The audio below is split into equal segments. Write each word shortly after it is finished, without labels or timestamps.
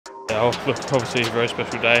Yeah, oh, look, obviously a very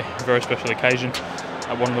special day, a very special occasion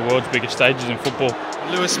at one of the world's biggest stages in football.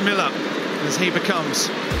 Lewis Miller, as he becomes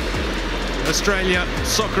Australia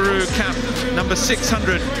Socceroo cap number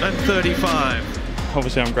 635.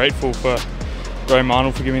 Obviously I'm grateful for Graham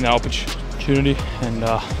Arnold for giving me that opportunity, and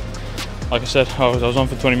like I said, I was on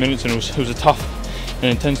for 20 minutes and it was a tough and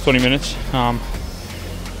intense 20 minutes,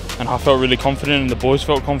 and I felt really confident and the boys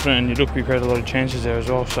felt confident, and look, we created a lot of chances there as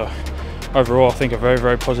well. So overall I think a very,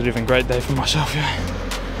 very positive and great day for myself. Yeah.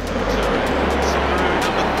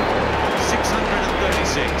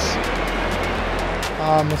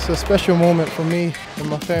 It's a special moment for me and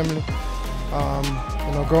my family.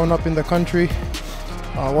 You know, growing up in the country,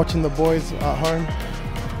 watching the boys at home,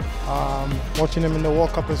 watching them in the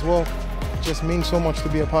World Cup as well, it just means so much to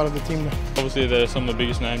be a part of the team. Obviously they're some of the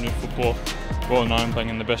biggest names in football, well known, playing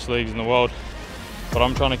in the best leagues in the world. But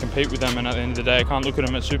I'm trying to compete with them, and at the end of the day I can't look at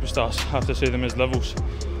them as superstars. I have to see them as levels,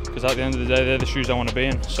 because at the end of the day they're the shoes I want to be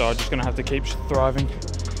in. So I'm just going to have to keep thriving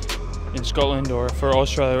in Scotland or for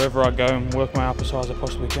Australia, wherever I go, and work my up as hard as I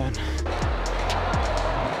possibly can.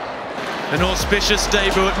 An auspicious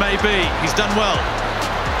debut it may be. He's done well.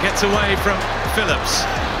 Gets away from Phillips.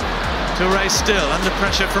 Toure still under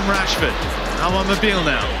pressure from Rashford. How mobile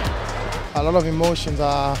now? A lot of emotions.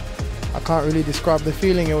 I can't really describe the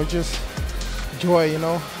feeling. It was just joy, you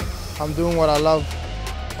know. I'm doing what I love.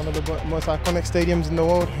 One of the most iconic stadiums in the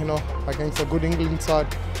world, you know, against a good England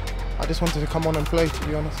side. I just wanted to come on and play, to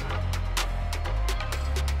be honest.